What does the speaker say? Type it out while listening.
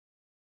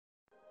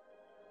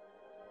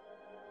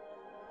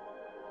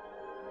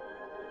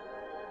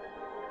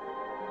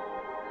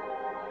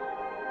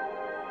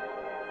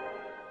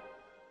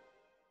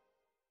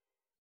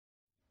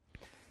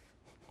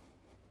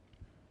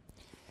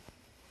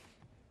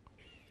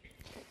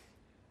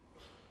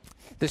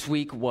This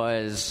week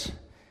was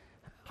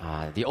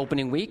the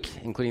opening week,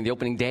 including the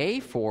opening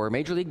day for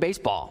Major League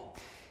Baseball.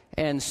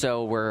 And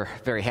so we're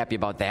very happy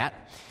about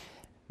that.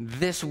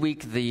 This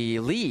week,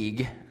 the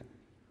league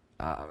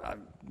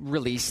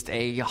released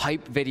a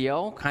hype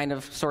video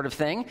sort of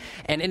thing.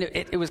 And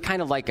it was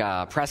kind of like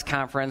a press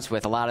conference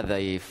with a lot of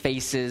the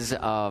faces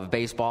of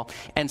baseball.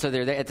 And so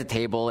they're there at the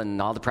table,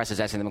 and all the press is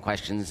asking them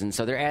questions. And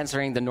so they're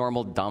answering the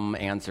normal dumb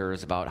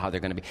answers about how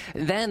they're going to be.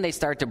 Then they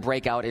start to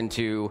break out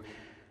into,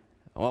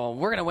 well,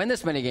 we're going to win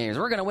this many games.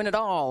 We're going to win it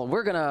all.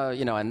 We're going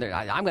to, and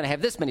I'm going to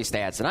have this many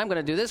stats, and I'm going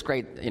to do this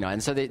great,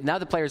 And so now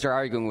the players are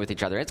arguing with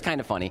each other. It's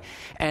kind of funny,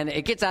 and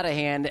it gets out of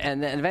hand.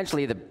 And then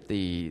eventually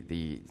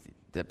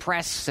the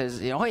press says,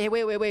 hey,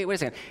 wait a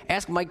second.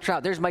 Ask Mike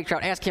Trout. There's Mike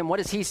Trout. Ask him, what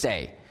does he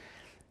say?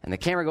 And the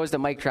camera goes to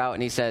Mike Trout,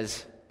 and he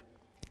says,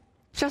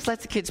 just let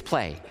the kids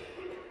play.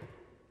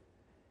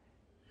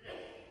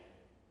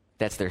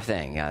 That's their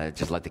thing.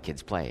 Just let the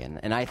kids play.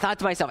 And I thought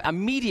to myself,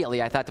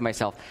 immediately,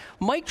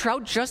 Mike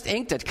Trout just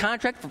inked a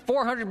contract for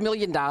 $400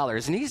 million,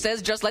 and he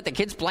says, just let the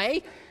kids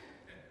play?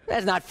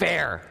 That's not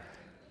fair.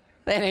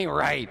 That ain't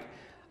right.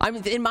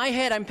 In my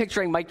head, I'm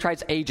picturing Mike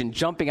Trout's agent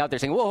jumping out there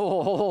saying,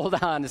 whoa, hold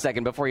on a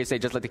second before you say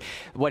just let the...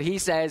 What he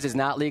says is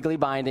not legally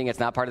binding. It's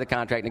not part of the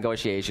contract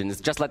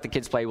negotiations. Just let the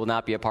kids play will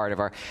not be a part of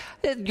our...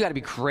 You got to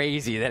be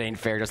crazy. That ain't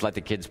fair. Just let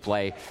the kids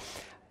play.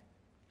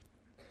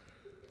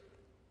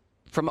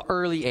 From an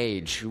early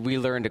age, we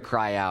learn to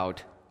cry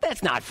out,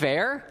 that's not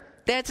fair.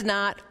 That's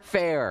not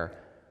fair.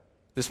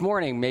 This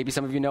morning, maybe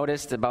some of you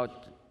noticed,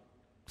 about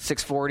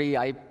 6:40,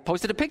 I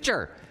posted a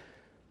picture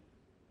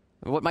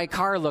of what my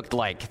car looked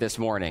like this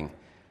morning.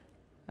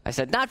 I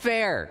said, not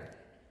fair.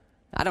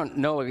 I don't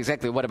know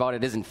exactly what about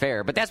it isn't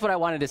fair, but that's what I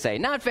wanted to say.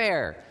 Not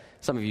fair.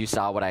 Some of you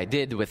saw what I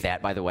did with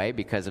that, by the way,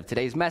 because of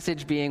today's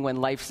message being when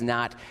life's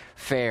not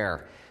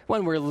fair.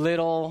 When we're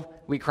little,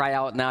 we cry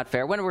out, not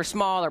fair. When we're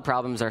small, our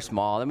problems are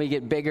small. Then we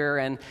get bigger,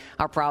 and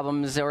our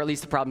problems, or at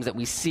least the problems that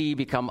we see,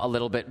 become a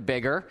little bit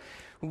bigger.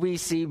 We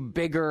see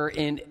bigger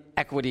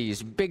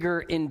inequities, bigger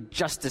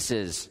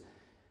injustices.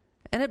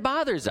 And it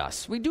bothers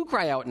us. We do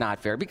cry out,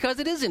 not fair, because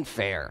it isn't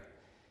fair.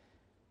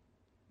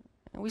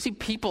 And we see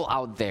people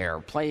out there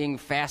playing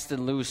fast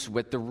and loose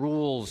with the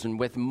rules and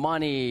with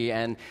money,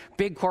 and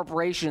big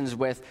corporations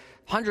with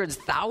hundreds,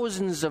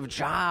 thousands of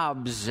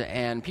jobs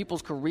and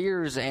people's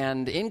careers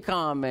and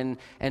income and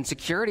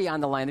security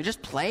on the line. They're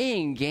just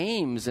playing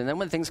games. And then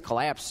when things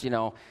collapse, they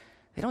don't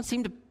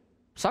seem to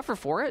suffer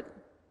for it.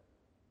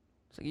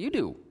 It's like, you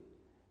do.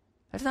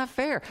 That's not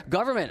fair.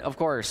 Government, of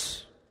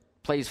course,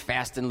 plays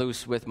fast and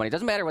loose with money. It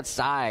doesn't matter what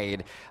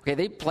side. Okay,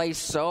 they play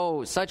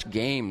such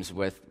games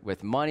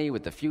with money,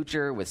 with the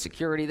future, with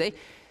security.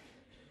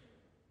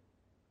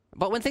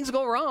 But when things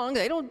go wrong,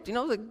 they don't,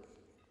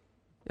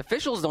 the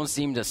officials don't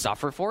seem to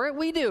suffer for it.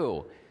 We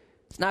do.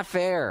 It's not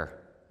fair.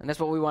 And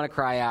that's what we want to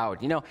cry out.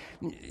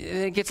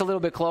 It gets a little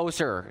bit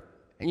closer.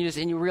 And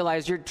you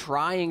realize you're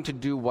trying to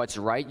do what's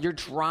right. You're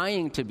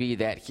trying to be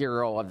that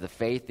hero of the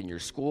faith in your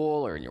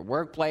school or in your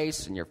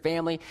workplace, in your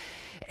family.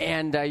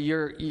 And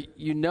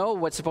you know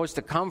what's supposed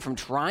to come from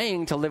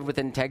trying to live with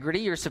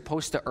integrity. You're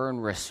supposed to earn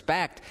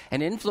respect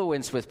and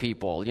influence with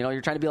people.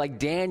 You're trying to be like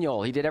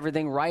Daniel. He did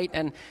everything right,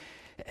 and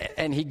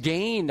he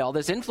gained all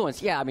this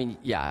influence. He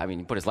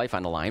put his life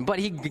on the line. But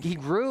he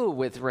grew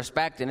with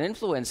respect and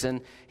influence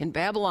in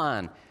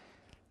Babylon.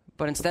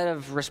 But instead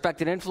of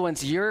respect and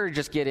influence, you're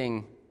just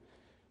getting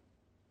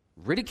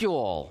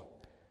ridicule.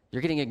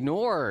 You're getting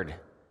ignored.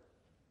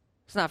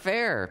 It's not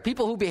fair.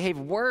 People who behave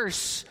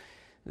worse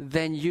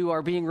than you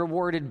are being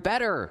rewarded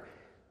better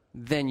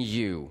than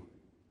you.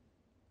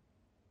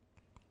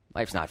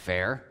 Life's not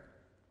fair.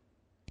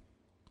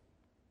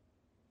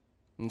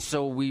 And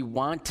so we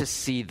want to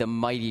see the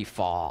mighty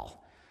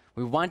fall.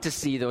 We want to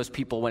see those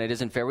people when it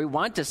isn't fair. We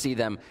want to see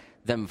them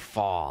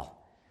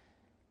fall.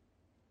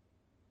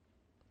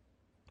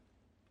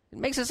 It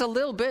makes us a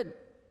little bit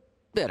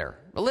bitter,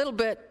 a little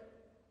bit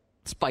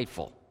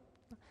spiteful.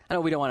 I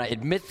know we don't want to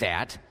admit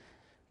that,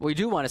 but we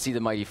do want to see the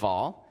mighty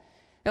fall.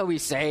 We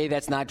say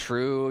that's not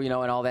true, and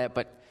all that,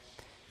 but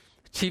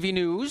TV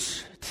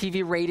news,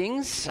 TV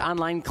ratings,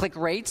 online click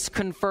rates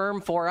confirm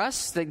for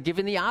us that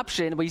given the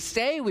option, we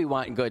say we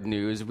want good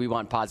news, we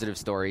want positive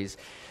stories,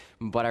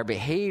 but our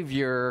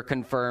behavior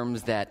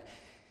confirms that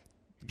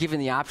given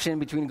the option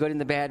between good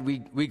and the bad,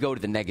 we go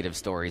to the negative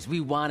stories. We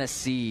want to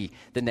see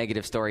the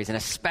negative stories, and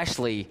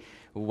especially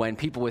when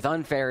people with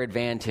unfair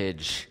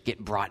advantage get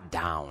brought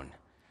down.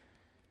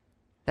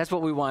 That's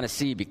what we want to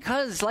see.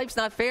 Because life's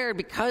not fair,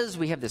 because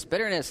we have this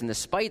bitterness and this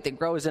spite that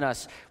grows in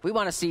us, we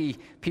want to see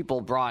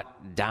people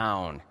brought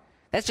down.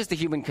 That's just the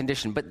human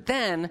condition. But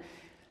then,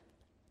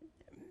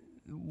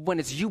 when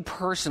it's you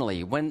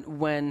personally,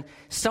 when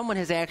someone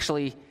has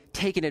actually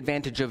taken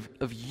advantage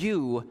of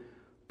you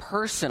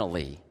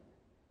personally,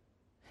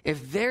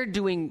 if they're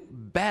doing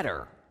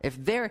better,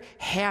 if they're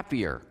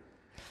happier,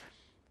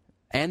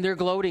 and they're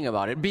gloating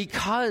about it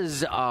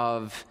because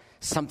of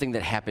something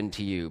that happened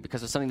to you,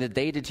 because of something that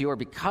they did to you, or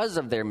because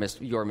of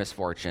your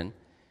misfortune,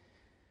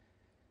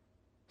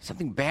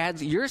 Something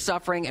bad, you're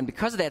suffering, and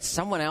because of that,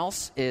 someone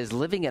else is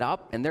living it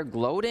up, and they're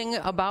gloating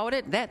about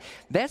it.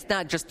 That's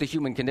not just the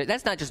human condition.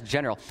 That's not just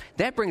general.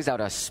 That brings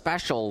out a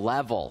special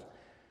level,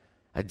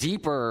 a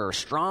deeper,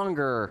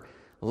 stronger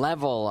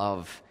level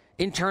of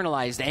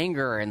internalized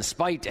anger and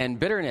spite and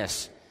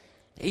bitterness.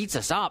 It eats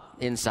us up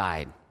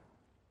inside.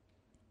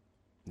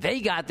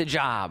 They got the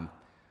job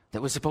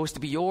that was supposed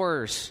to be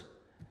yours.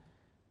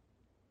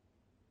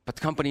 But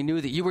the company knew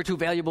that you were too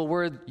valuable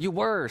where you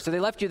were, so they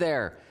left you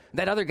there.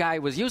 That other guy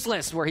was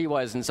useless where he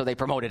was, and so they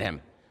promoted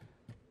him.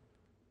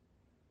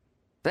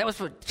 That was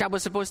what job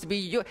was supposed to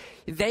be.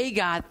 They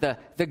got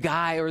the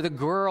guy or the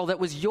girl that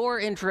was your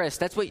interest.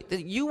 That's what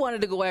you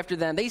wanted to go after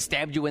them. They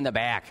stabbed you in the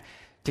back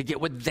to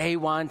get what they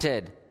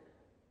wanted.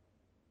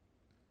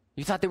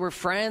 You thought they were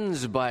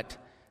friends, but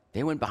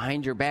they went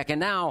behind your back, and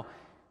now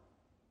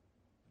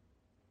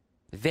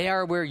they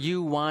are where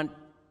you want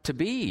to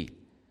be.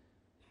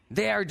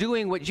 They are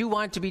doing what you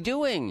want to be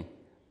doing.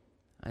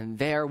 And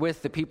they are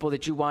with the people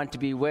that you want to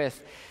be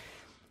with.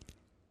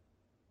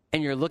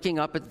 And you're looking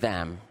up at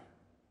them,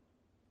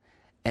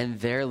 and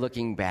they're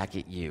looking back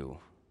at you,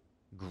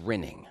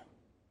 grinning,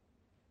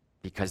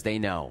 because they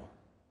know.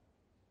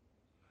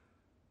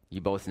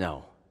 You both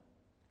know.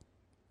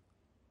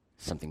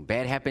 Something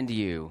bad happened to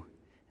you.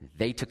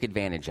 They took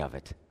advantage of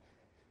it.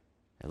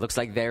 It looks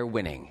like they're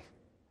winning,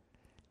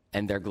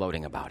 and they're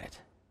gloating about it.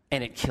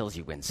 And it kills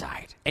you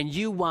inside. And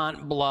you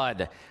want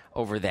blood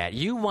over that.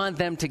 You want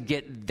them to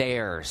get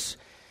theirs.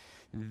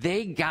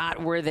 They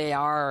got where they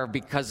are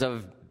because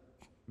of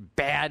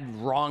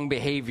bad, wrong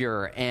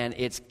behavior, and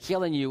it's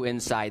killing you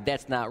inside.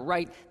 That's not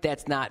right.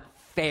 That's not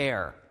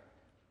fair.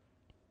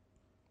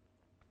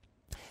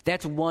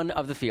 That's one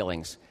of the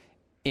feelings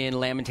in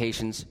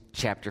Lamentations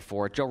chapter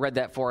 4. Joe read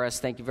that for us.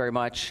 Thank you very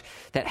much.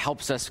 That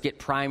helps us get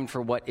primed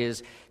for what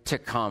is to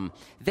come.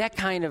 That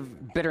kind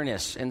of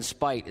bitterness and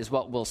spite is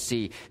what we'll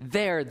see.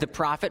 There, the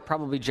prophet,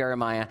 probably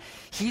Jeremiah,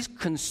 he's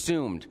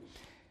consumed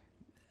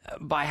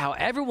by how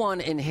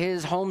everyone in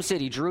his home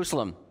city,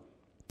 Jerusalem,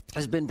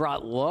 has been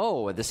brought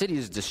low. The city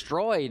is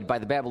destroyed by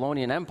the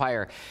Babylonian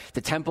Empire.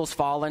 The temple's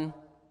fallen.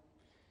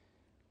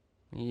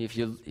 If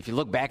you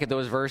look back at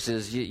those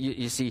verses,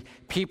 you see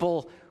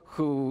people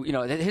who,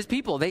 his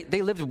people,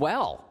 they lived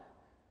well.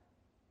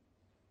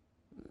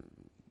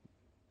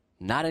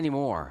 Not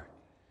anymore.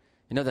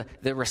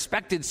 The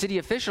respected city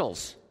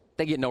officials,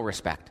 they get no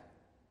respect.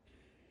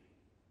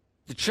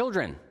 The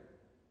children,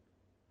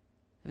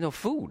 no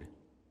food.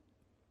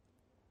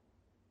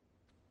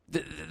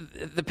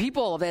 The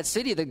people of that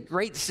city, the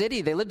great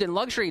city, they lived in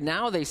luxury.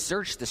 Now they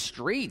search the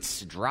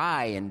streets,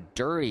 dry and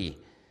dirty.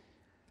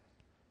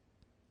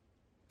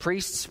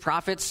 Priests,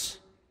 prophets,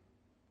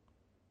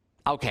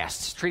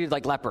 outcasts, treated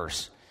like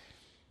lepers.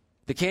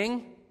 The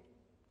king,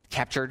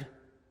 captured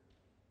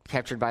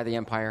by the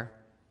empire.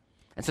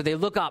 And so they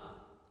look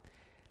up,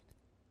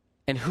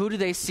 and who do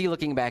they see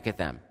looking back at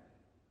them?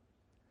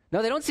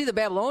 No, they don't see the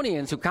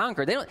Babylonians who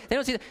conquered. They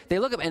don't see. They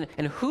look up,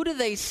 and who do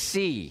they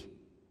see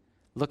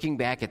looking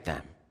back at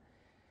them?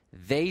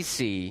 They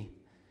see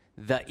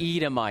the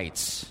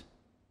Edomites.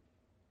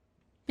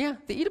 Yeah,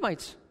 the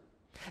Edomites.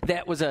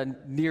 That was a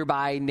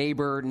nearby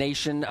neighbor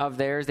nation of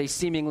theirs. They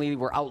seemingly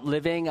were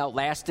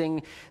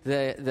outlasting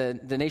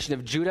the nation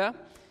of Judah.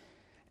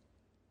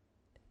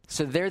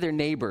 So they're their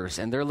neighbors,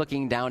 and they're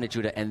looking down at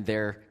Judah, and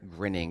they're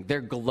grinning.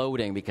 They're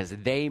gloating because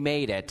they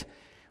made it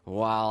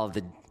while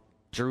the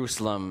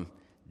Jerusalem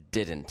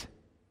didn't.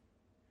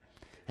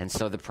 And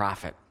so the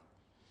prophet,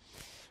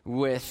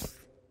 with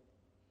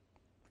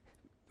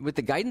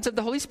the guidance of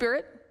the Holy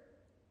Spirit,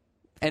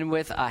 and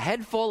with a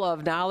head full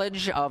of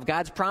knowledge of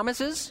God's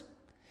promises,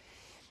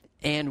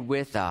 and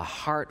with a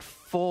heart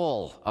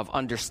full of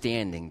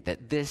understanding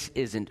that this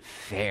isn't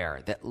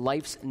fair, that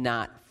life's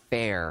not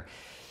fair,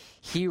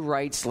 he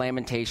writes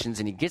Lamentations,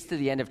 and he gets to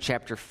the end of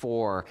chapter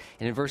 4,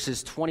 and in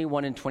verses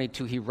 21 and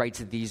 22, he writes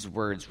these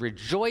words: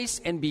 "Rejoice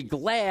and be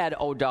glad,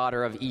 O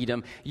daughter of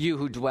Edom, you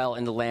who dwell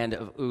in the land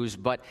of Uz,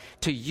 but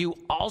to you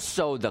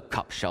also the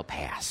cup shall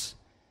pass.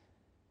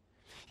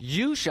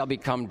 You shall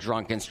become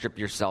drunk and strip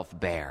yourself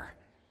bare."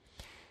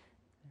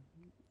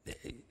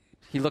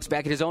 He looks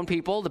back at his own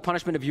people. The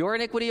punishment of your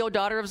iniquity, O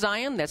daughter of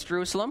Zion, that's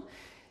Jerusalem.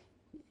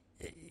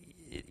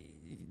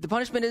 The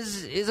punishment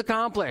is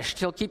accomplished.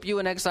 He'll keep you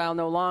in exile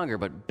no longer.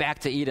 But back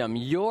to Edom,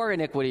 your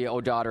iniquity, O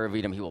daughter of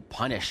Edom, he will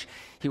punish.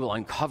 He will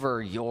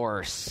uncover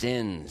your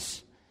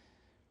sins.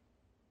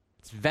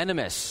 It's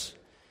venomous.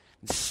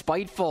 It's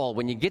spiteful.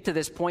 When you get to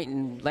this point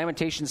in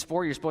Lamentations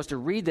 4, you're supposed to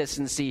read this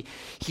and see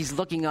he's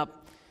looking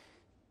up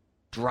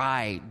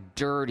dry,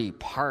 dirty,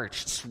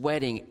 parched,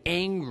 sweating,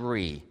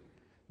 angry,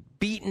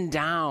 beaten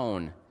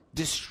down,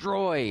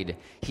 destroyed.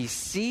 He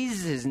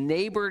sees his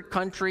neighbor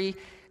country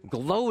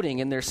gloating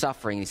in their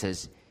suffering. He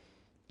says,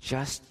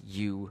 just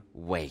you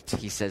wait.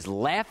 He says,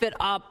 laugh it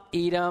up,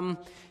 Edom.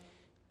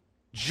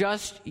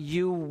 Just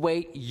you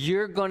wait.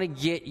 You're going to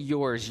get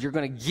yours. You're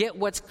going to get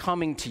what's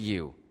coming to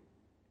you.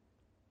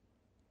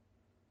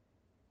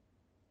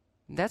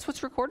 That's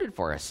what's recorded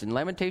for us in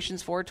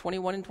Lamentations 4,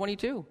 21 and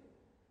 22.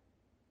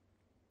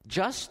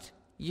 Just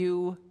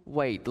you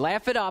wait.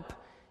 Laugh it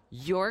up.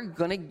 You're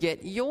going to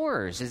get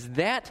yours. Is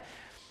that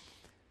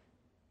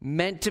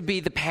meant to be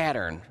the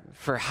pattern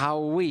for how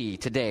we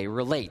today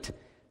relate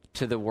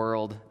to the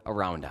world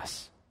around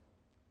us?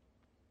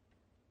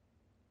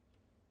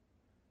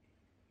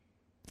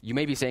 You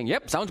may be saying,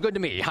 yep, sounds good to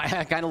me.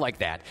 I kind of like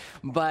that.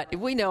 But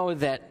we know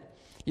that,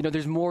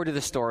 there's more to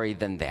the story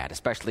than that,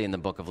 especially in the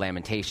book of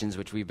Lamentations,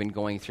 which we've been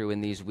going through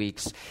in these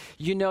weeks.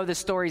 The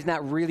story's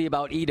not really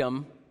about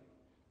Edom.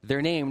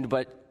 They're named,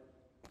 but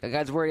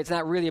God's word, it's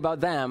not really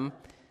about them.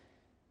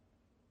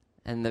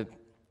 And the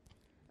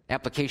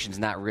application's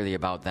not really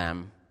about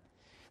them.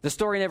 The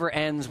story never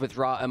ends with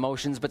raw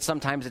emotions, but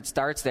sometimes it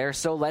starts there.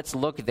 So let's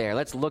look there.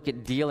 Let's look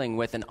at dealing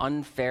with an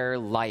unfair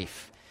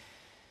life.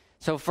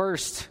 So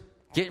first,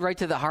 get right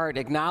to the heart.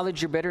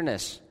 Acknowledge your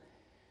bitterness.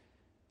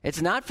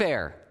 It's not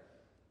fair.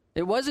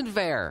 It wasn't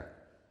fair.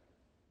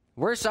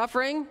 We're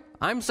suffering.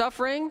 I'm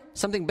suffering.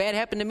 Something bad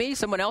happened to me.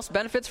 Someone else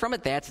benefits from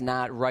it. That's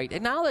not right.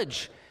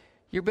 Acknowledge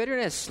your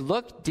bitterness.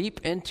 Look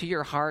deep into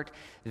your heart.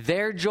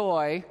 Their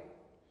joy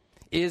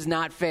is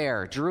not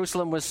fair.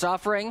 Jerusalem was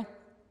suffering.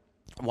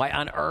 Why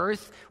on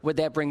earth would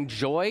that bring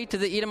joy to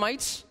the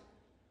Edomites?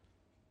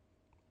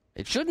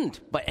 It shouldn't,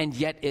 and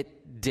yet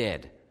it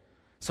did.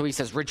 So he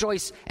says,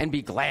 rejoice and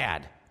be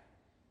glad.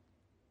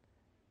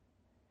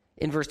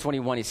 In verse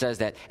 21, he says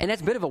that, and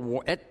that's a bit of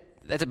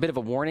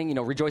a warning.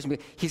 Rejoice.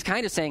 He's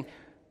kind of saying,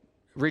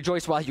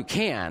 rejoice while you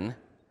can,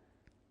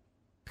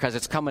 because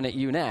it's coming at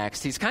you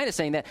next. He's kind of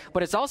saying that,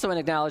 but it's also an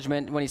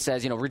acknowledgement when he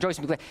says, rejoice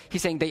and be glad.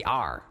 He's saying they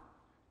are.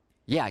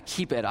 Yeah,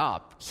 keep it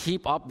up.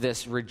 Keep up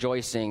this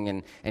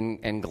rejoicing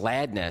and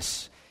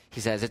gladness. He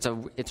says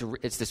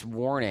it's this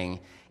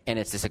warning and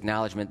it's this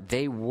acknowledgement.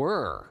 They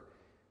were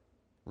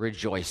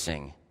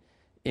rejoicing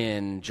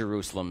in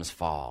Jerusalem's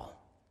fall.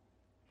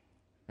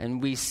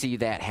 And we see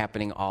that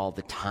happening all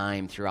the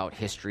time throughout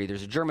history.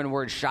 There's a German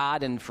word,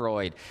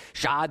 Schadenfreude.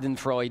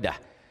 Schadenfreude.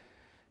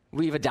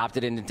 We've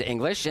adopted it into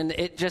English, and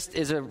it just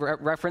is a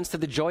reference to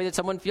the joy that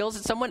someone feels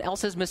at someone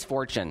else's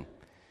misfortune.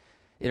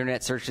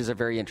 Internet searches are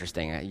very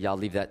interesting. I'll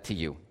leave that to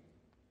you.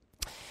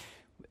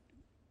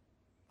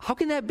 How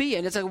can that be?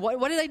 And it's like,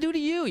 what did I do to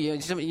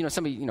you?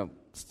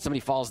 Somebody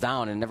falls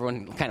down and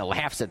everyone kind of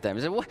laughs at them.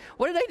 It's like,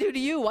 what did I do to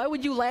you? Why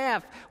would you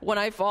laugh when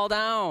I fall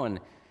down?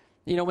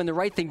 When the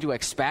right thing to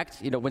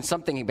expect, when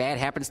something bad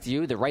happens to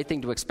you, the right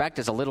thing to expect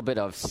is a little bit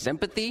of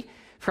sympathy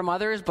from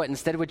others, but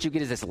instead what you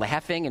get is this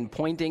laughing and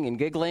pointing and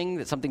giggling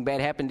that something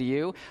bad happened to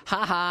you.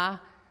 Ha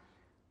ha,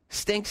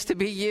 stinks to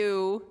be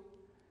you.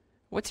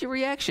 What's your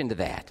reaction to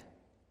that?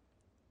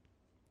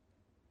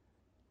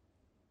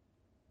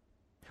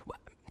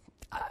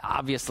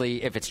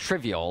 Obviously, if it's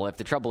trivial, if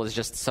the trouble is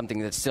just something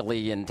that's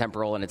silly and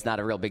temporal and it's not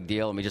a real big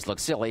deal and we just look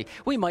silly,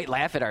 we might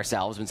laugh at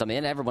ourselves when something,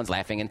 and everyone's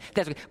laughing. And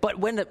that's, but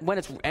when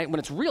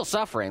it's real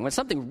suffering, when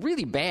something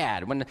really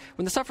bad, when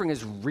the suffering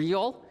is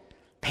real,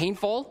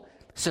 painful,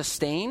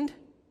 sustained,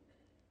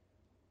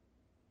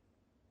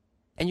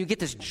 and you get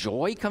this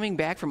joy coming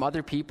back from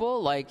other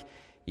people, like,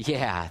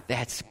 yeah,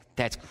 that's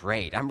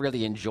great. I'm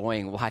really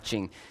enjoying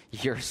watching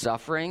your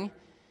suffering.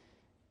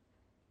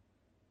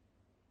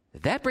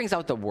 That brings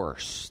out the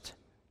worst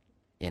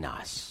in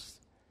us.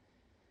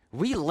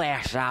 We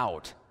lash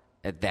out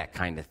at that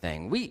kind of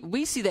thing.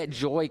 We see that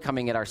joy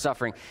coming at our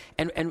suffering,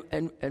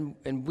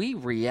 and we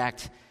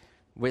react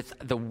with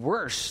the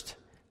worst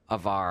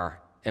of our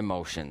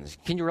emotions.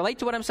 Can you relate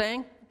to what I'm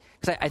saying?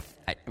 Because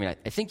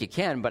I think you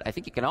can, but I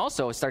think you can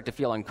also start to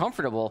feel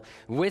uncomfortable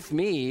with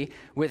me,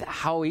 with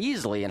how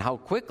easily and how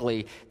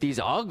quickly these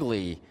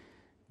ugly,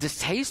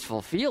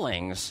 distasteful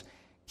feelings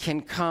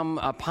can come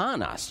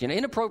upon us.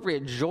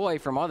 Inappropriate joy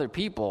from other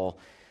people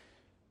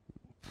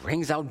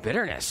brings out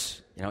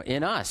bitterness,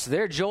 in us.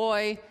 Their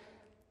joy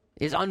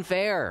is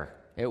unfair.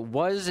 It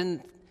was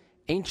in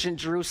ancient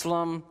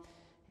Jerusalem,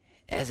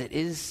 as it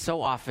is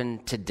so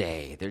often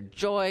today. Their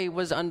joy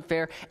was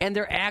unfair, and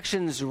their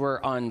actions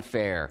were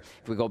unfair.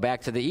 If we go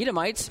back to the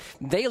Edomites,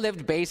 they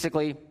lived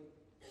basically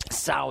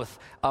south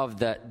of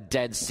the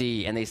Dead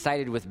Sea, and they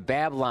sided with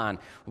Babylon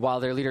while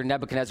their leader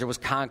Nebuchadnezzar was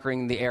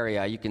conquering the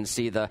area. You can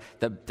see the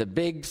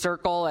big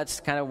circle,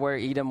 that's kind of where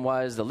Edom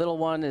was. The little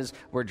one is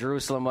where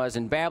Jerusalem was,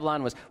 and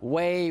Babylon was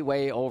way,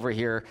 way over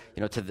here,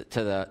 to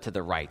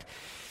the right.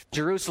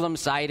 Jerusalem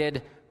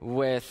sided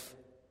with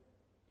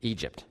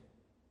Egypt.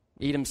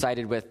 Edom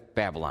sided with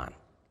Babylon.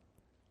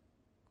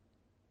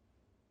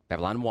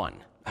 Babylon won.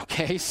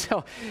 Okay,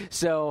 so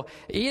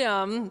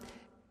Edom,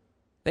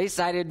 they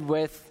sided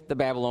with the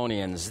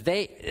Babylonians.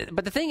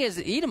 But the thing is,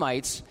 the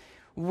Edomites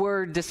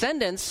were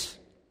descendants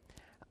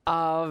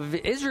of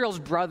Israel's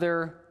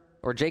brother,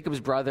 or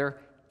Jacob's brother,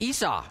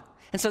 Esau.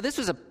 And so this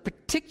was a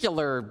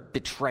particular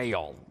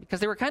betrayal, because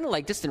they were kind of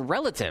like distant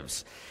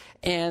relatives.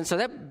 And so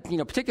that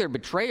particular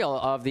betrayal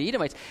of the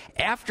Edomites,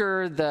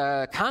 after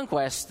the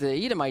conquest, the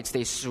Edomites,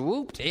 they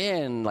swooped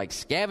in like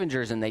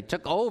scavengers, and they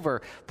took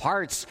over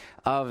parts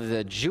of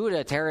the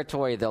Judah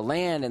territory, the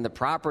land and the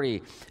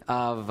property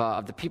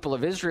of the people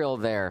of Israel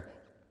there.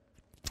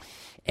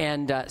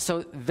 And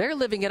so they're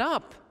living it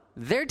up.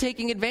 They're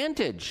taking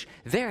advantage.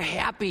 They're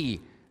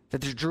happy that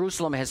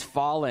Jerusalem has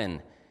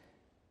fallen.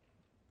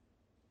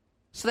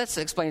 So that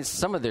explains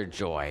some of their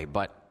joy,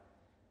 but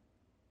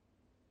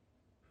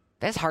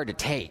that's hard to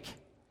take.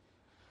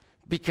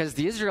 Because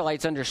the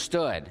Israelites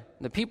understood,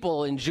 the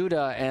people in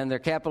Judah and their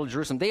capital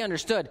Jerusalem, they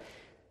understood,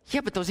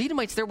 yeah, but those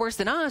Edomites, they're worse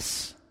than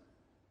us.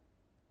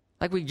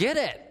 Like, we get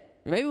it.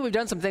 Maybe we've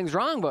done some things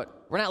wrong,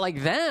 but we're not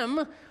like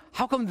them.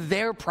 How come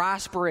they're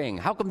prospering?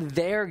 How come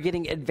they're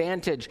getting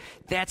advantage?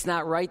 That's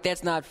not right.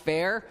 That's not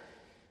fair.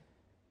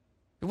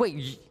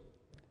 Wait,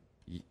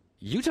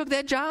 you took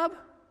that job?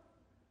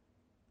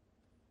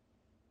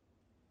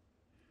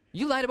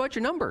 You lied about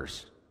your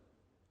numbers.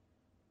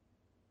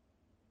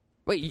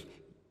 Wait,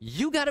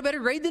 you got a better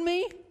grade than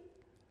me?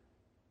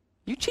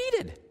 You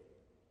cheated.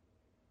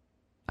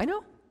 I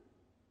know.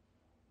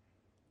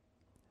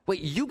 Wait,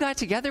 you got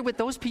together with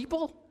those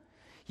people?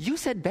 You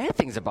said bad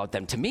things about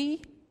them to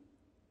me.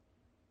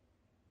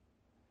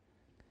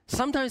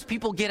 Sometimes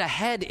people get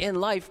ahead in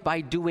life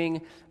by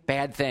doing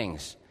bad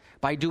things,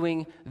 by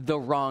doing the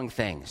wrong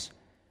things.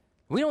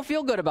 We don't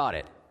feel good about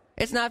it.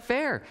 It's not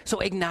fair. So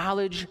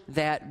acknowledge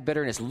that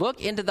bitterness.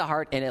 Look into the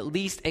heart and at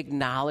least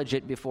acknowledge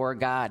it before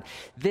God.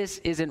 This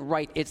isn't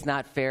right. It's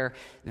not fair.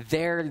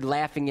 They're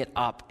laughing it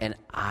up, and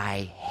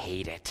I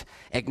hate it.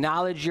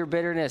 Acknowledge your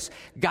bitterness.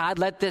 God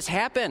let this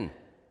happen.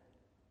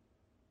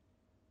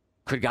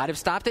 Could God have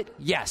stopped it?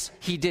 Yes,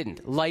 he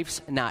didn't.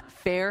 Life's not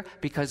fair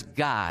because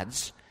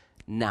God's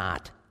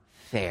not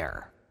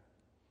fair.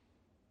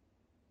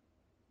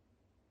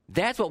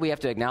 That's what we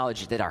have to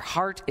acknowledge, that our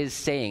heart is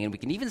saying, and we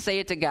can even say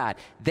it to God,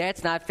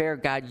 that's not fair,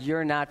 God,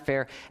 you're not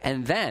fair.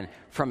 And then,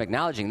 from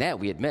acknowledging that,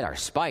 we admit our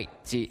spite.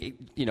 See,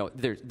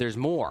 there's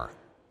more.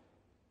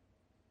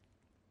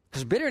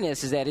 Because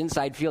bitterness is that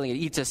inside feeling. It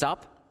eats us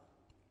up.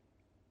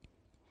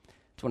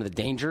 It's one of the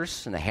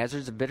dangers and the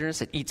hazards of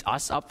bitterness. It eats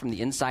us up from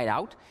the inside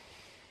out.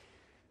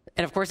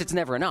 And of course, it's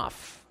never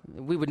enough.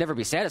 We would never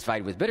be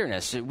satisfied with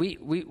bitterness. We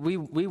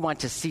want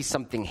to see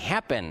something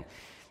happen.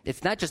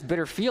 It's not just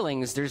bitter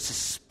feelings, there's a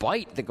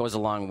spite that goes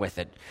along with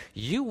it.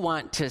 You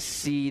want to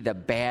see the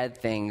bad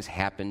things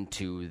happen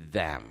to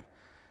them.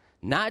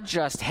 Not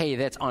just, hey,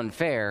 that's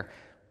unfair,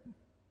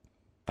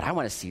 but I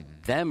want to see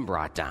them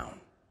brought down.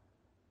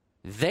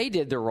 They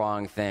did the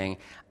wrong thing.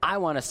 I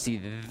want to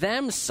see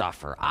them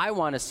suffer. I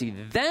want to see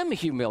them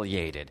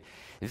humiliated.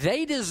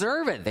 They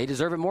deserve it. They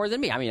deserve it more than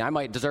me. I mean, I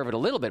might deserve it a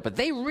little bit, but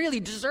they really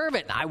deserve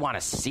it, and I want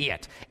to see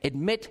it.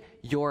 Admit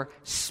your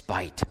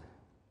spite.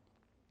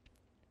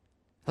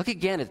 Look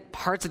again at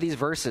parts of these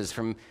verses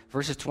from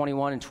verses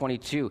 21 and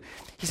 22.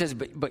 He says,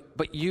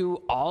 but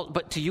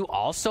to you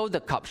also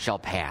the cup shall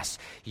pass.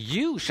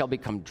 You shall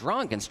become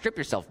drunk and strip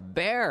yourself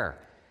bare.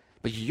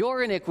 But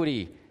your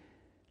iniquity,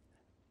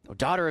 O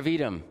daughter of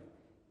Edom,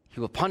 he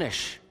will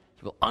punish.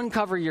 He will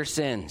uncover your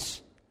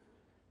sins.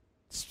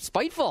 It's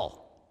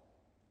spiteful.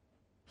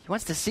 He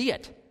wants to see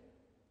it.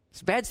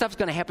 This bad stuff's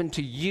going to happen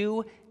to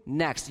you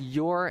next.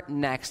 You're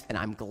next, and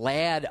I'm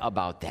glad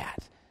about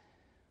that.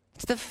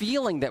 It's the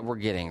feeling that we're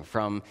getting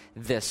from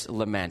this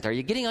lament. Are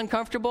you getting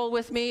uncomfortable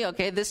with me?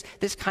 Okay, this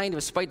kind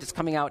of spite that's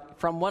coming out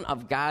from one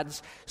of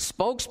God's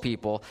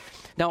spokespeople.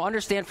 Now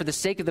understand, for the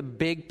sake of the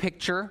big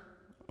picture,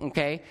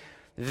 okay,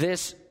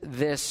 these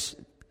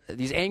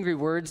angry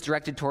words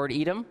directed toward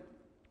Edom,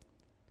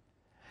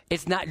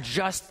 it's not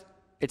just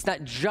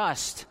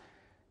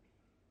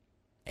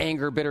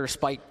anger, bitter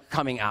spite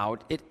coming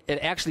out. It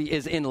actually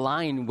is in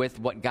line with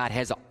what God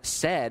has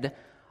said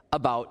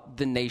about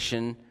the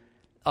nation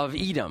of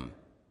Edom.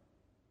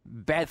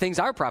 Bad things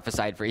are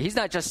prophesied for you. He's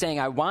not just saying,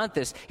 I want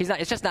this.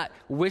 It's just not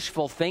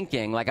wishful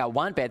thinking, like I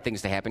want bad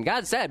things to happen.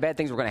 God said bad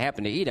things were going to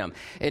happen to Edom.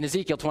 In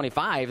Ezekiel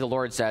 25, the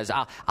Lord says,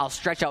 I'll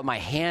stretch out my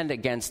hand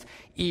against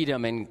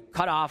Edom and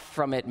cut off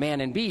from it man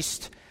and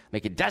beast,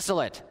 make it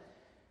desolate.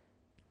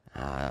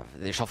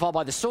 They shall fall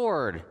by the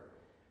sword.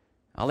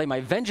 I'll lay my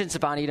vengeance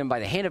upon Edom by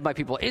the hand of my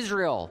people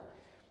Israel.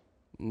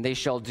 And they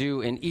shall do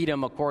in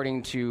Edom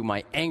according to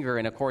my anger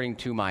and according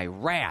to my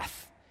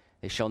wrath.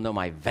 They shall know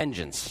my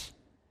vengeance.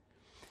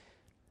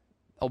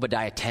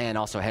 Obadiah 10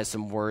 also has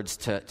some words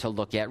to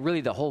look at.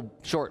 Really, the whole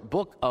short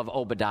book of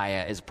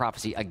Obadiah is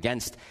prophecy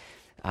against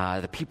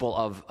the people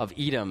of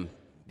Edom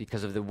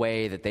because of the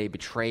way that they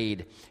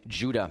betrayed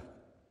Judah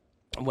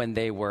when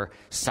they were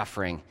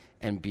suffering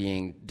and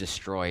being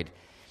destroyed.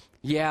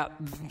 Yeah,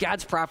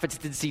 God's prophets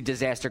did see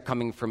disaster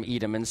coming from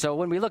Edom. And so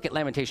when we look at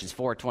Lamentations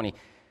 4, 20,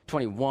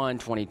 21,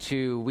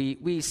 22,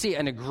 we see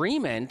an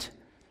agreement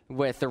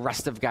with the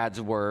rest of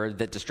God's word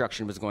that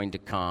destruction was going to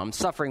come,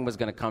 suffering was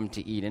going to come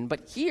to Edom.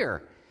 But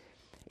here,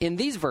 in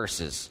these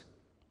verses,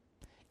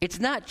 it's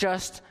not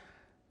just,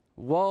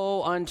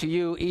 woe unto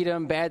you,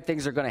 Edom, bad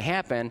things are going to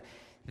happen.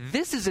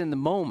 This is in the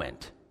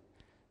moment.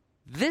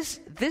 This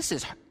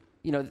is,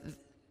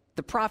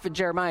 the prophet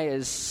Jeremiah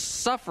is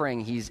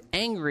suffering. He's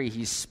angry.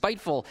 He's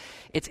spiteful.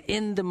 It's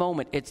in the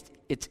moment. It's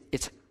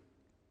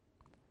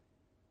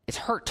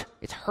hurt.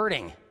 It's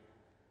hurting.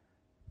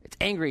 It's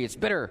angry. It's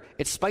bitter.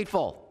 It's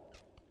spiteful.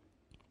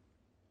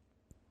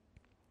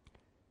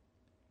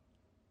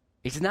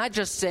 He's not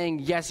just saying,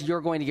 yes,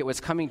 you're going to get what's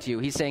coming to you.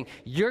 He's saying,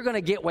 you're going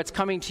to get what's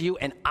coming to you,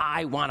 and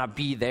I want to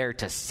be there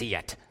to see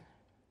it.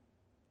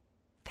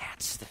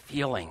 That's the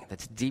feeling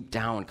that's deep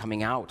down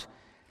coming out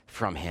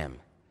from him.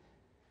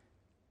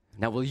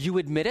 Now, will you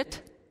admit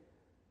it?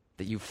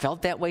 That you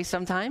felt that way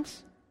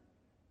sometimes?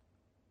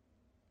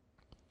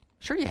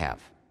 Sure you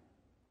have.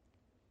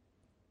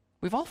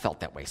 We've all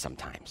felt that way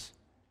sometimes.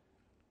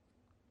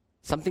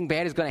 Something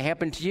bad is going to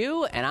happen to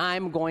you, and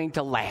I'm going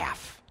to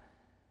laugh.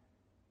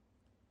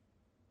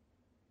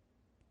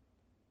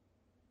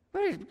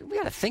 We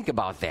got to think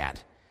about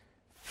that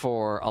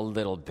for a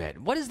little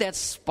bit. What does that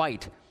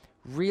spite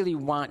really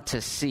want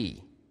to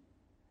see?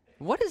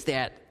 What is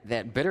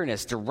that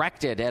bitterness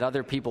directed at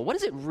other people? What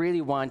does it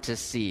really want to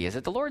see? Is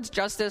it the Lord's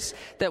justice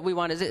that we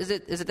want? Is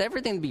it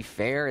everything to be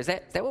fair? Is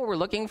that what we're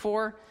looking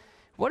for?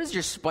 What does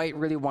your spite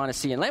really want to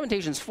see? In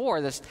Lamentations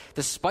 4,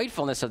 the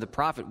spitefulness of the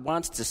prophet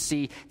wants to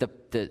see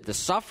the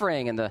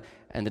suffering and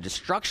the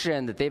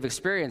destruction that they've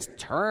experienced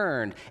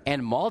turned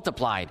and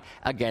multiplied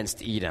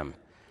against Edom.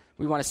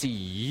 We want to see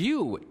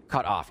you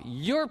cut off,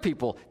 your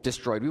people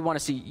destroyed. We want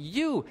to see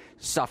you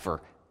suffer,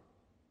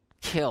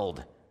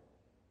 killed,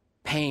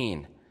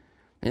 pain.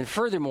 And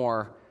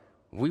furthermore,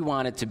 we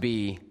want it to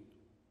be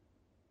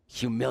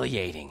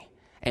humiliating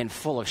and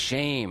full of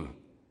shame.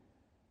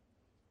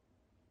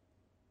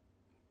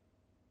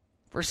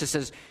 Verse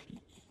says,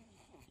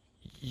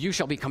 you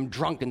shall become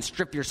drunk and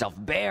strip yourself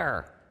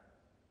bare.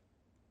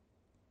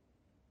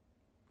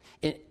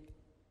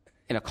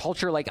 In a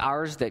culture like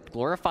ours that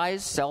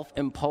glorifies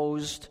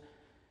self-imposed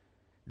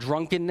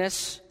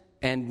drunkenness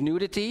and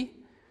nudity,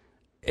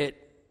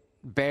 it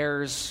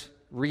bears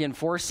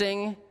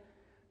reinforcing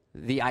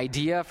the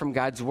idea from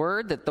God's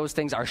word that those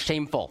things are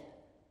shameful.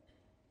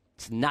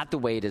 It's not the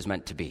way it is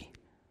meant to be.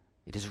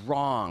 It is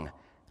wrong.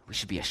 We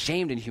should be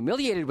ashamed and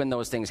humiliated when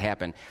those things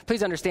happen.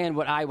 Please understand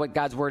what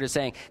God's word is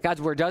saying. God's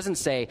word doesn't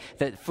say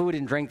that food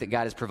and drink that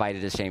God has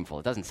provided is shameful.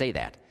 It doesn't say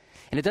that.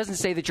 And it doesn't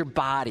say that your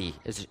body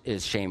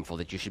is shameful,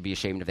 that you should be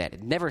ashamed of that.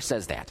 It never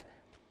says that.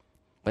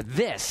 But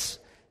this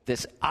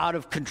out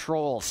of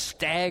control,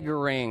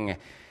 staggering,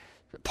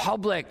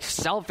 public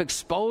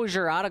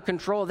self-exposure, out of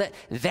control,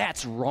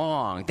 that's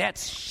wrong.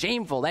 That's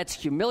shameful. That's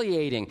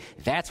humiliating.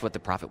 That's what the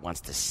prophet wants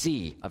to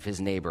see of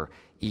his neighbor,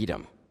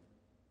 Edom.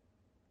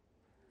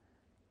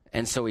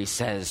 And so he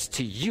says,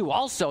 to you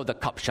also the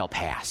cup shall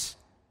pass.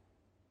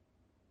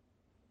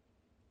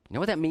 You know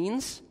what that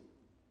means?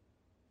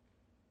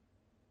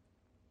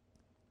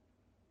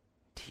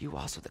 To you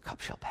also the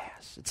cup shall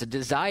pass. It's a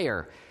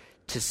desire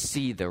to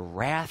see the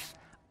wrath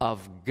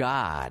of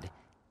God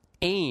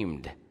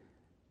aimed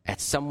at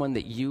someone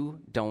that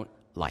you don't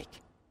like.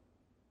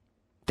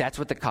 That's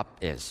what the cup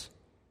is.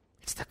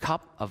 It's the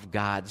cup of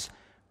God's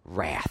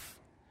wrath.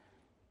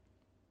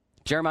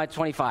 Jeremiah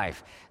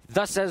 25.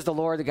 Thus says the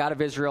Lord, the God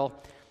of Israel,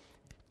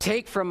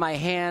 take from my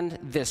hand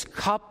this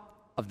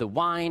cup of the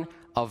wine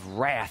of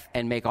wrath,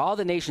 and make all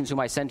the nations whom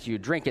I send to you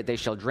drink it. They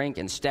shall drink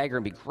and stagger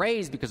and be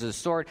crazed because of the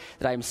sword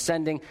that I am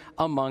sending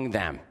among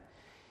them.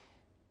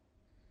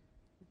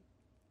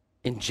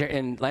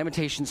 In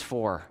Lamentations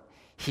 4,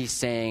 he's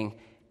saying,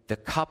 the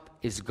cup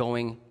is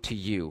going to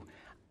you.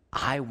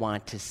 I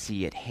want to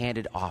see it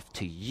handed off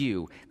to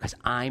you because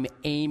I'm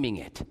aiming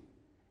it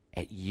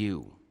at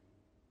you.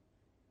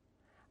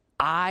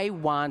 I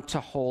want to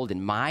hold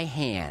in my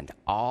hand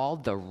all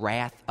the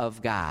wrath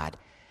of God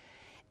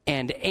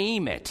and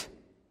aim it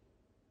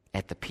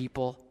at the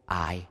people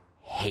I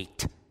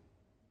hate.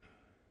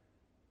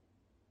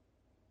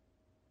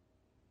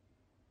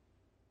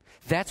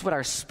 That's what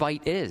our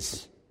spite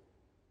is.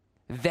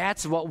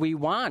 That's what we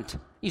want.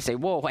 You say,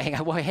 whoa,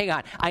 hang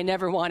on. I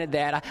never wanted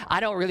that.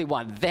 I don't really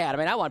want that. I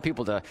mean, I want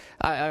people to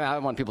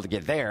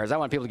get theirs. I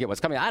want people to get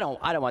what's coming. I don't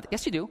want.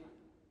 Yes, you do.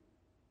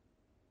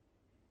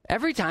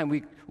 Every time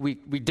we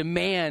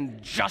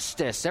demand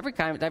justice, every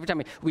time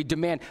we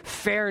demand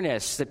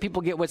fairness, that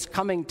people get what's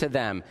coming to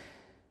them,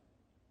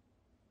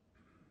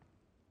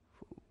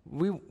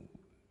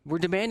 we're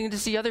demanding to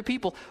see other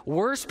people,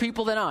 worse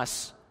people than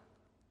us,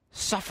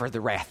 suffer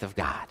the wrath of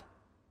God.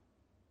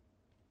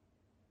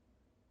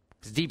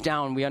 Because deep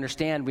down we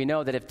understand, we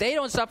know that if they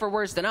don't suffer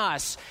worse than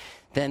us,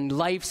 then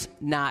life's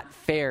not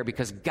fair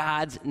because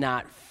God's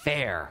not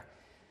fair.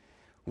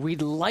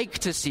 We'd like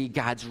to see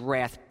God's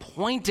wrath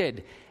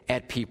pointed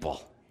at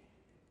people.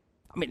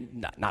 I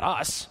mean, not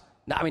us.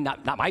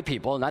 Not my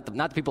people, not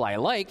the people I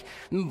like.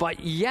 But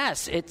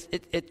yes,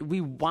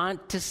 we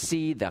want to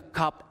see the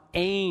cup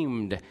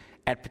aimed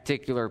at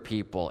particular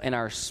people. In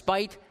our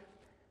spite,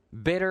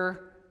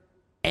 bitter,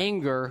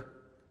 anger,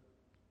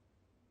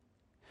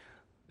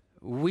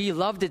 we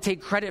love to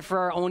take credit for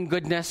our own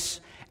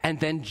goodness and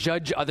then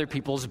judge other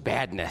people's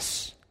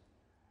badness.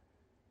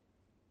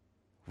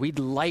 We'd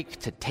like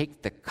to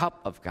take the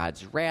cup of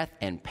God's wrath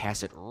and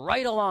pass it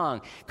right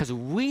along because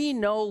we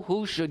know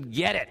who should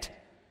get it.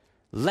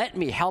 Let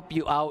me help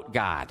you out,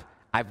 God.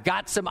 I've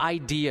got some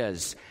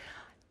ideas.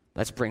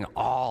 Let's bring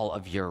all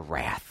of your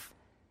wrath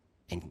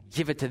and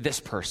give it to this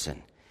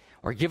person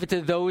or give it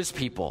to those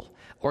people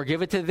or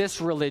give it to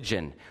this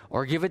religion,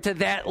 or give it to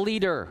that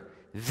leader.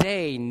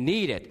 They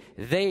need it.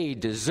 They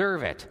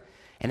deserve it.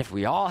 And if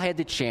we all had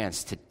the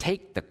chance to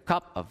take the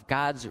cup of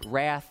God's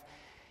wrath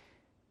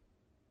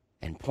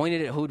and point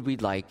it at who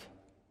we'd like,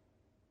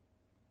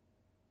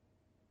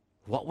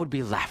 what would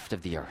be left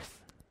of the earth?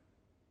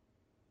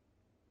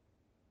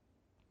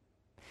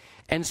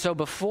 And so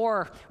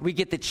before we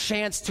get the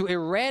chance to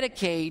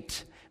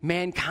eradicate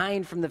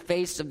mankind from the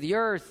face of the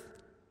earth,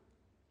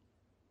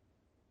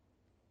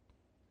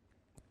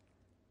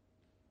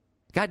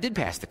 God did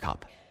pass the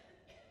cup.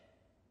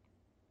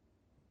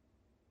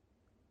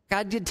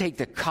 God did take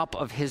the cup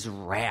of his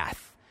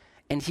wrath,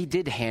 and he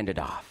did hand it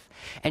off.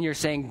 And you're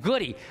saying,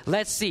 goody,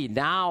 let's see.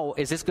 Now,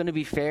 is this going to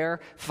be fair?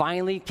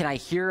 Finally, can I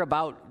hear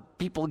about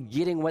people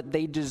getting what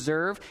they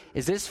deserve?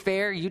 Is this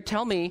fair? You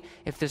tell me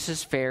if this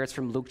is fair. It's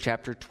from Luke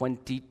chapter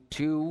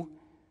 22.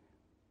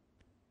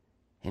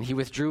 And he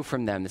withdrew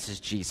from them. This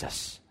is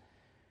Jesus.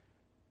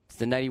 It's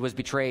the night he was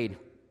betrayed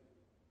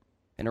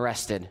and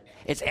arrested.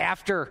 It's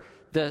after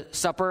the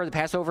supper, the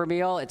Passover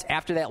meal. It's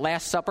after that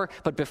Last Supper,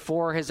 but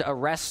before his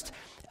arrest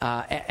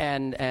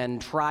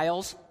and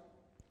trials.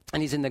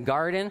 And he's in the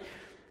garden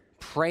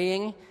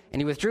praying, and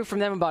he withdrew from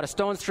them about a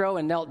stone's throw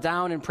and knelt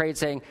down and prayed,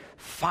 saying,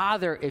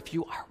 Father, if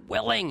you are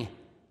willing,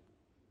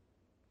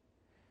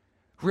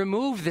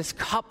 remove this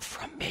cup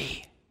from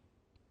me.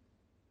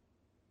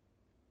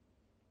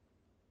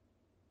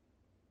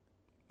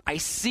 I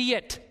see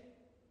it.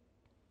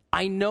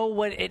 I know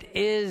what it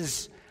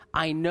is.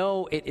 I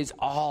know it is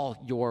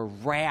all your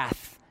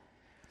wrath,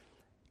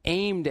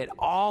 aimed at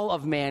all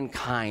of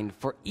mankind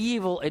for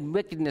evil and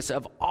wickedness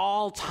of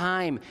all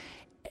time.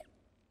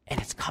 And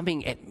it's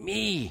coming at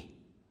me.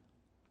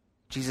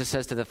 Jesus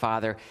says to the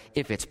Father,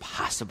 if it's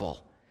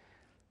possible,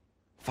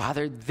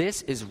 Father,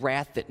 this is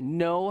wrath that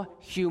no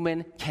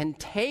human can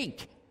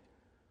take.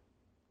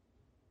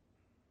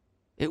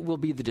 It will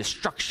be the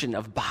destruction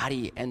of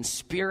body and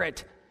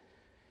spirit.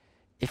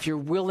 If you're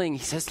willing,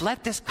 he says,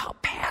 let this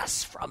cup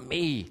pass from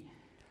me.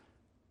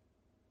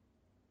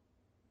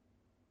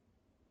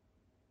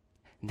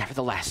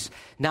 Nevertheless,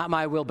 not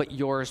my will, but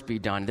yours be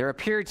done. There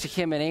appeared to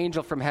him an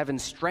angel from heaven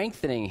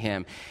strengthening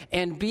him,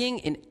 and being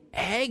in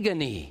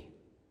agony,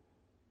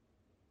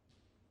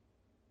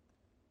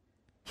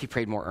 he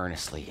prayed more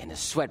earnestly, and his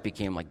sweat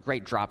became like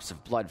great drops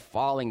of blood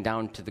falling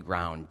down to the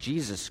ground.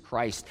 Jesus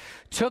Christ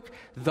took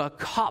the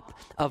cup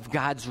of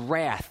God's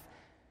wrath,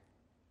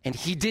 and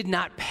he did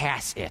not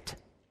pass it.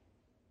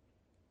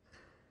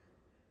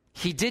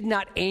 He did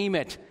not aim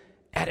it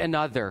at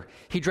another.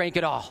 He drank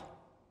it all.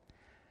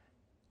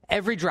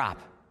 Every drop.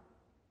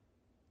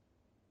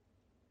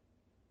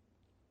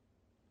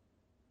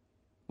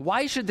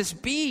 Why should this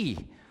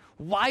be?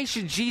 Why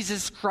should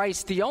Jesus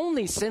Christ, the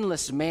only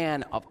sinless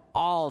man of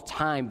all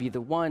time, be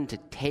the one to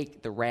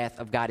take the wrath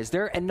of God? Is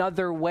there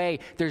another way?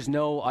 There's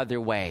no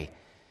other way.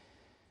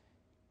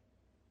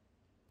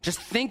 Just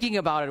thinking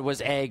about it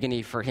was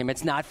agony for him.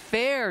 It's not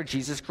fair.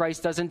 Jesus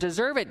Christ doesn't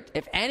deserve it.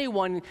 If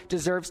anyone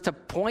deserves to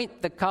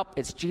point the cup,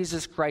 it's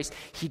Jesus Christ.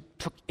 He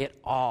took it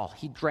all.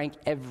 He drank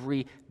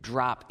every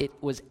drop. It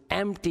was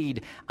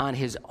emptied on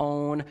his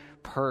own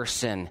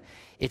person.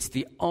 It's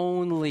the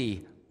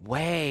only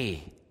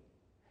way.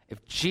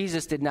 If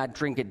Jesus did not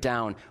drink it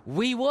down,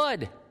 we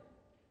would.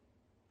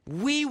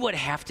 We would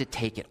have to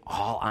take it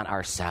all on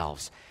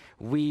ourselves.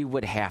 We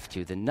would have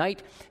to. The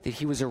night that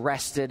he was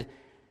arrested,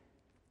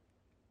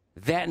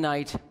 that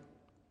night,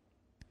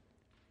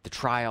 the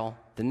trial,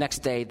 the next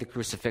day, the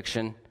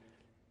crucifixion,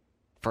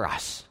 for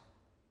us,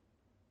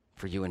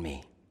 for you and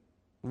me.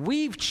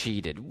 We've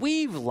cheated,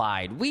 we've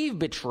lied, we've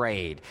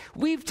betrayed,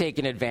 we've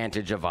taken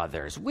advantage of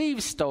others,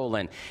 we've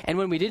stolen. And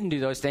when we didn't do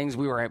those things,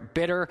 we were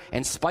bitter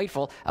and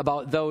spiteful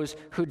about those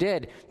who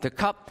did. The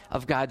cup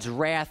of God's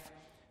wrath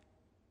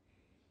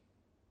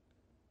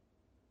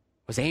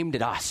was aimed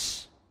at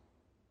us,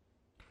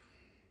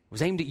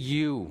 was aimed at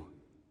you.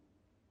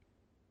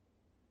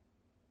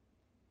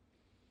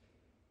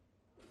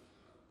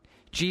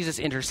 Jesus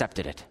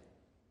intercepted it.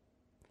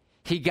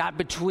 He got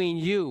between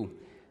you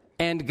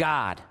and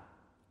God.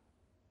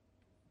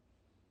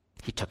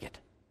 He took it.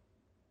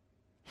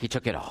 He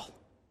took it all.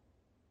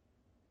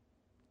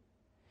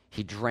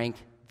 He drank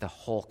the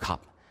whole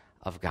cup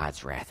of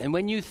God's wrath. And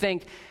when you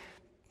think,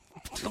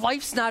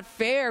 life's not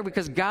fair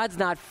because God's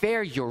not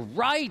fair, you're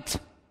right.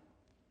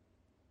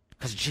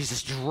 Because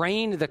Jesus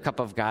drained the cup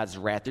of God's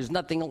wrath. There's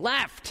nothing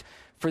left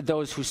for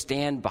those who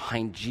stand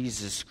behind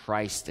Jesus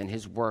Christ and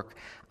his work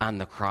on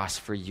the cross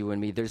for you and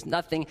me. There's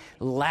nothing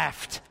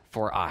left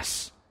for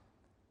us.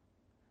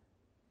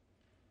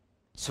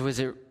 So is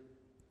it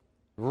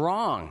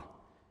wrong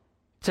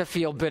to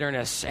feel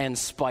bitterness and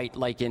spite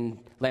like in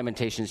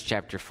Lamentations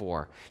chapter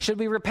 4? Should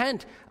we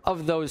repent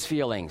of those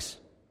feelings?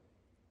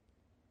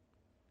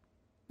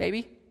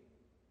 Maybe.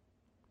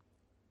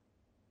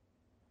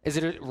 Is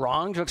it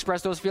wrong to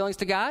express those feelings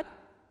to God?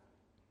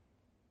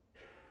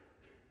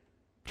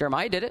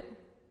 Jeremiah did it.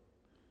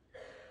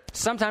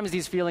 Sometimes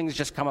these feelings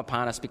just come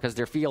upon us because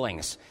they're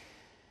feelings.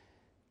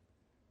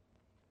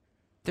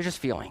 They're just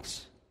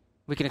feelings.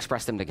 we can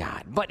express them to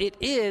God. But it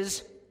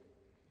is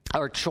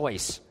our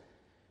choice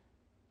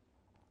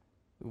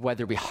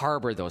whether we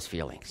harbor those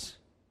feelings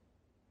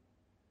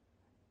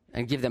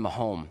and give them a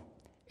home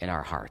in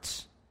our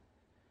hearts.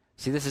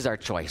 See, this is our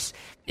choice.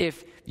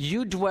 If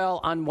you dwell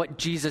on what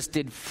Jesus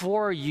did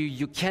for you,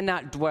 you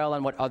cannot dwell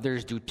on what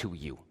others do to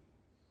you.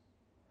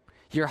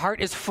 Your heart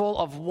is full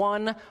of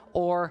one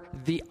or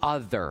the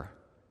other.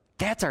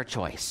 That's our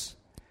choice.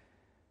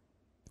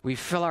 We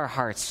fill our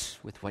hearts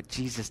with what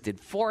Jesus did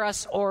for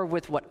us or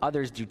with what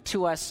others do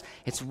to us.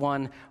 It's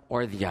one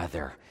or the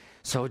other.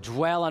 So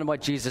dwell on what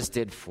Jesus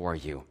did for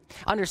you.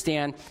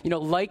 Understand,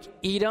 like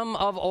Edom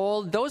of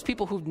old, those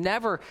people who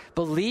never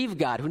believe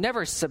God, who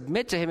never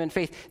submit to him in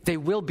faith, they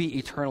will be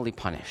eternally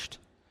punished.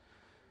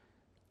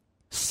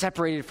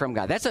 Separated from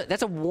God.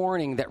 That's a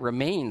warning that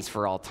remains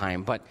for all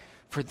time. But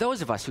for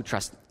those of us who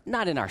trust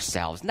not in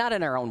ourselves, not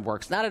in our own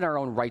works, not in our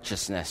own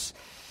righteousness,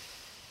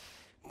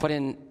 but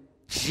in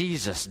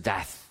Jesus'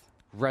 death,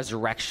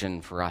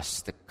 resurrection for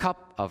us, the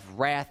cup of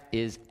wrath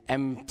is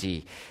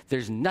empty.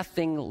 There's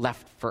nothing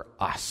left for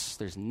us.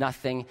 There's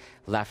nothing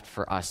left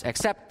for us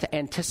except to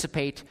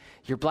anticipate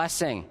your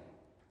blessing.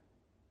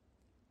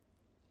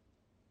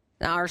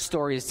 Now, our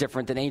story is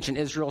different than ancient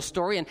Israel's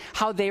story and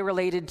how they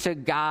related to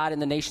God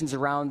and the nations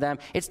around them.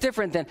 It's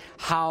different than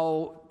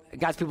how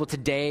God's people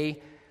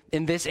today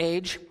in this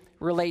age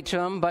relate to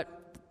him, but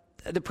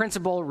the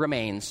principle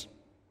remains.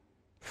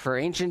 For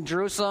ancient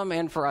Jerusalem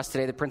and for us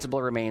today, the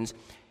principle remains.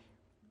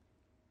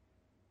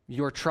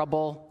 Your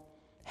trouble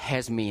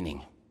has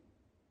meaning.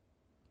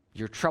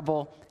 Your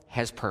trouble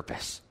has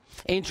purpose.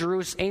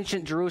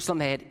 Ancient Jerusalem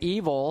had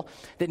evil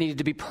that needed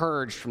to be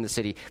purged from the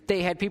city.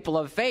 They had people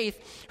of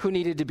faith who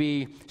needed to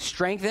be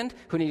strengthened,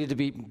 who needed to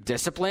be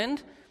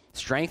disciplined,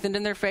 strengthened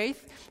in their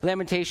faith.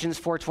 Lamentations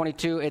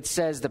 4:22, it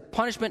says, the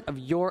punishment of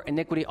your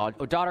iniquity, O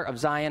daughter of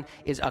Zion,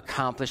 is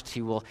accomplished.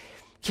 He will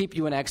keep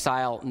you in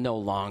exile no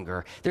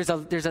longer. There's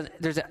an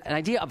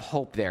idea of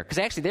hope there, because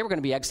actually they were going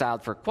to be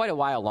exiled for quite a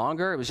while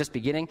longer. It was just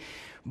beginning,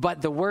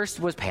 but the worst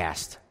was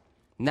past.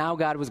 Now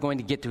God was going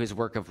to get to his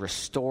work of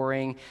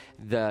restoring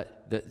the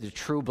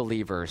true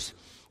believers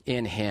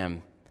in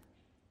him.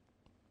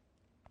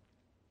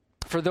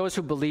 For those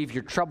who believe,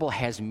 your trouble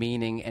has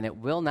meaning, and it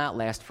will not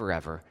last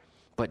forever,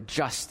 but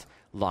just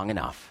long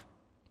enough.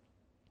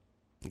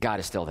 God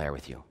is still there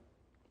with you.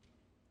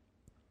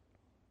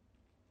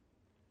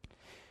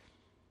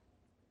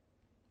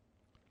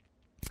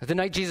 The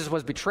night Jesus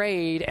was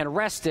betrayed and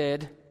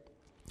arrested,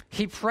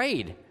 he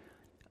prayed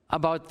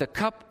about the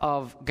cup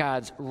of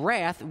God's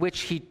wrath,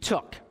 which he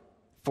took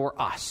for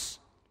us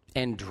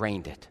and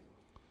drained it.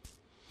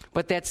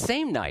 But that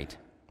same night,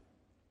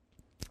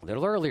 a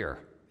little earlier,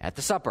 at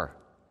the supper,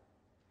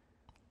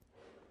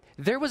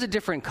 there was a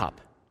different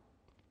cup.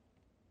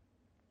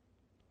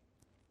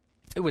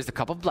 It was the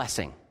cup of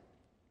blessing.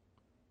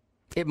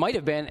 It might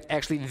have been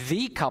actually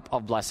the cup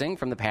of blessing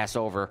from the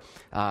Passover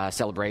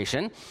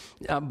celebration,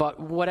 but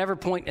whatever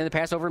point in the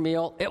Passover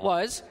meal it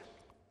was,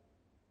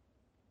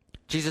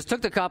 Jesus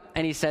took the cup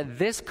and he said,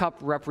 this cup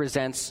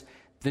represents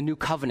the new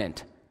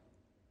covenant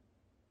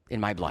in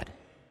my blood.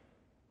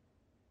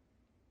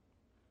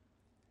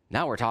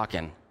 Now we're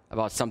talking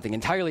about something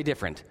entirely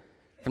different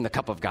from the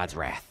cup of God's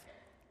wrath.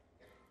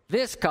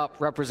 This cup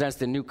represents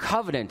the new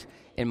covenant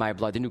in my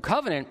blood. The new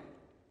covenant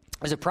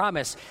is a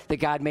promise that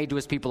God made to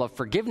his people of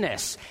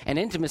forgiveness and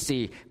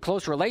intimacy,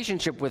 close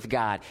relationship with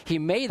God. He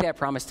made that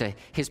promise to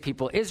his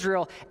people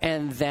Israel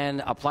and then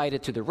applied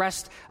it to the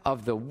rest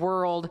of the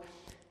world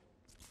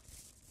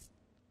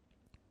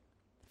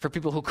for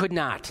people who could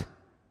not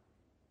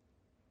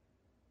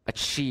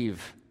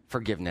achieve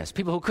forgiveness,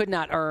 people who could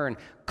not earn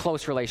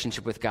close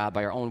relationship with God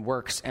by our own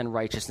works and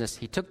righteousness.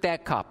 He took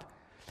that cup,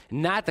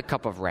 not the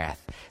cup of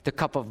wrath, the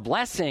cup of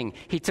blessing.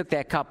 He took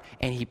that cup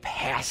and he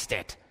passed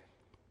it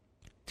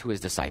to his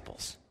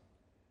disciples.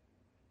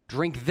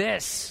 Drink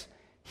this,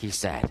 he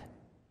said.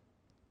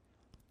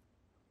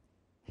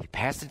 He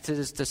passed it to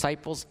his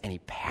disciples, and he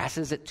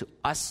passes it to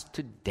us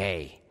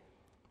today.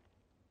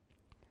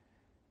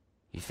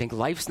 You think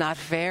life's not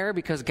fair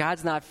because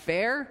God's not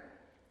fair?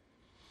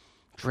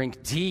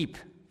 Drink deep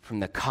from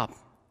the cup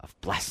of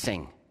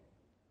blessing.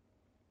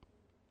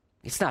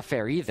 It's not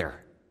fair either.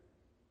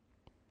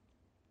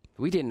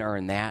 We didn't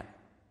earn that.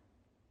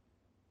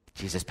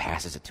 Jesus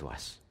passes it to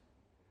us.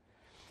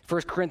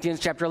 1 Corinthians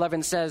chapter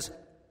 11 says,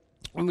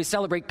 when we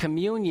celebrate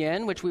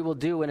communion, which we will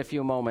do in a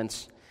few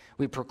moments,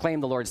 we proclaim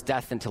the Lord's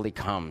death until he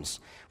comes.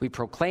 We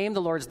proclaim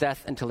the Lord's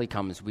death until he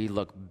comes. We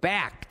look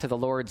back to the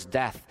Lord's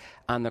death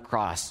on the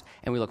cross,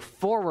 and we look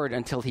forward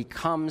until he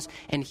comes,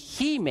 and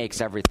he makes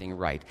everything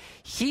right.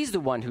 He's the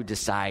one who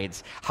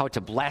decides how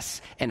to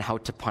bless and how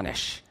to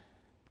punish.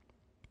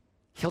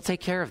 He'll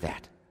take care of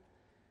that.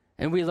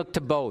 And we look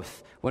to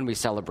both when we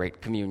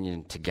celebrate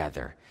communion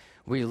together.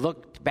 We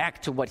look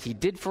back to what he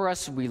did for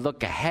us. We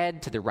look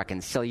ahead to the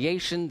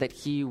reconciliation that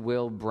he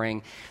will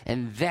bring.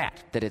 And that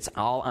it's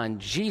all on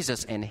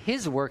Jesus and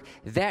his work,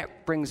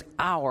 that brings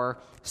our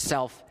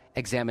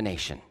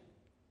self-examination.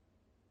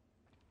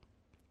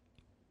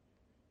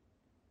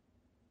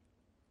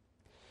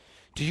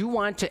 Do you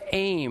want to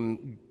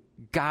aim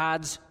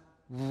God's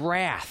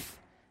wrath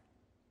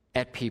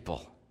at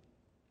people?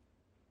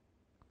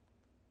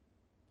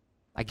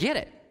 I get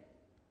it.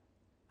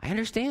 I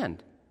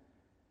understand.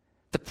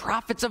 The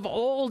prophets of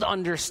old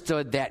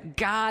understood that.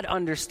 God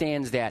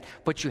understands that.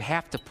 But you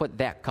have to put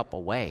that cup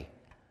away.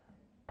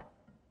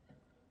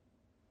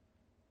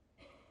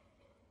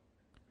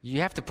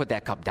 You have to put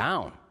that cup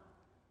down.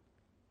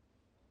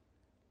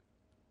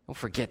 Don't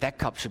forget, that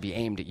cup should be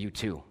aimed at you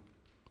too,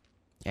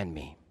 and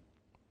me.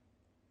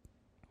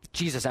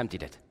 Jesus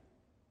emptied it.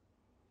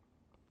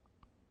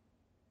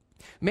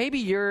 Maybe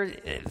you're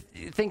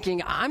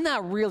thinking, I'm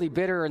not really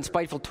bitter and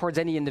spiteful towards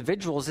any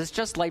individuals. It's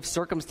just life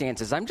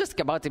circumstances. I'm just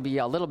about to be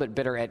a little bit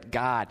bitter at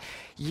God.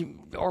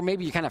 Or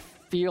maybe you kind of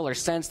feel or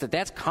sense that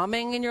that's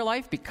coming in your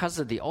life because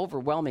of the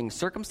overwhelming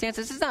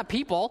circumstances. It's not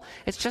people.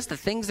 It's just the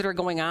things that are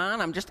going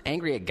on. I'm just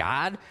angry at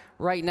God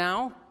right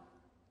now.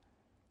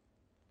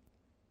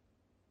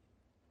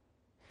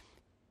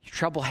 Your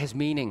trouble has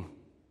meaning.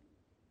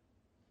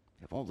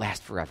 It won't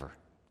last forever.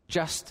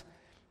 Just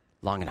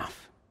long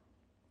enough.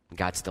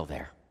 God's still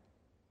there.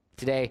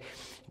 Today,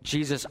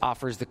 Jesus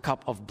offers the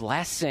cup of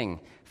blessing,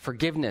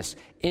 forgiveness,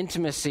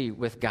 intimacy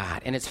with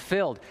God. And it's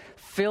filled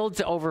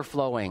to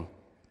overflowing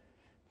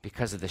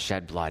because of the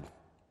shed blood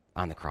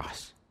on the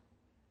cross.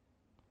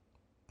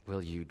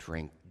 Will you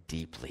drink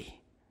deeply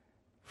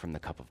from the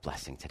cup of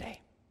blessing today?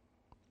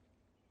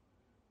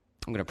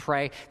 I'm going to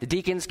pray. The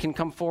deacons can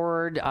come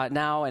forward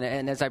now,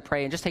 and as I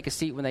pray, and just take a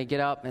seat when they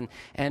get up.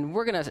 And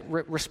we're going to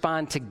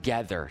respond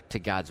together to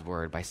God's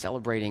word by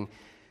celebrating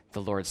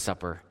the Lord's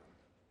Supper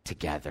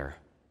together.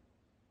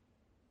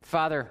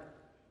 Father,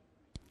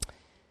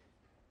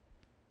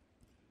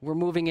 we're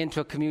moving into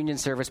a communion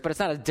service, but it's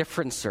not a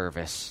different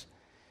service.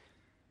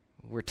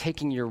 We're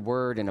taking your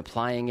word and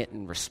applying it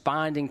and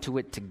responding to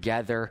it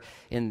together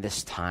in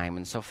this time.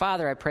 And so,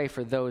 Father, I pray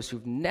for those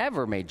who've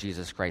never made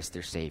Jesus Christ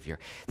their Savior,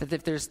 that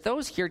if there's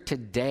those here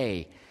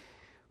today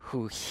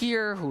who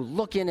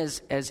look in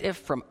as if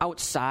from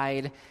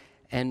outside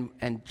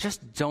and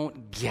just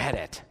don't get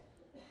it,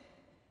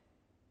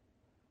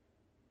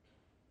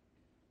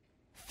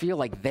 feel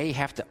like they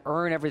have to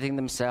earn everything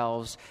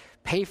themselves,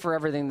 pay for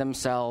everything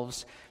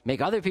themselves,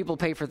 make other people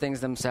pay for things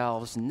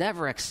themselves,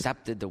 never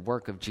accepted the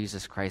work of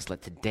Jesus Christ,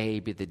 let today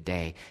be the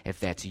day. If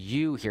that's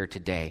you here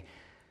today,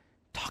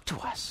 talk to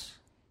us.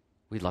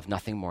 We'd love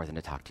nothing more than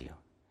to talk to you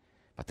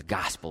about the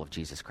gospel of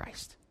Jesus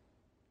Christ.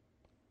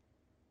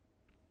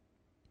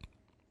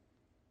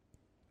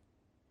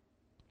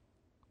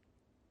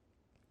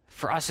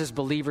 For us as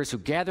believers who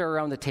gather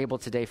around the table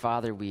today,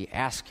 Father, we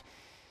ask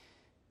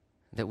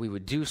that we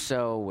would do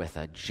so with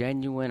a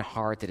genuine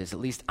heart that is at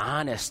least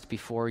honest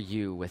before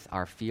you with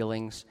our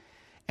feelings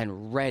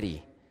and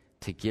ready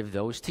to give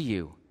those to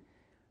you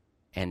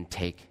and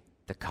take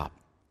the cup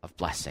of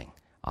blessing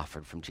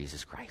offered from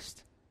Jesus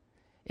Christ.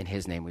 In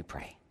his name we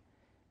pray.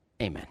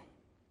 Amen.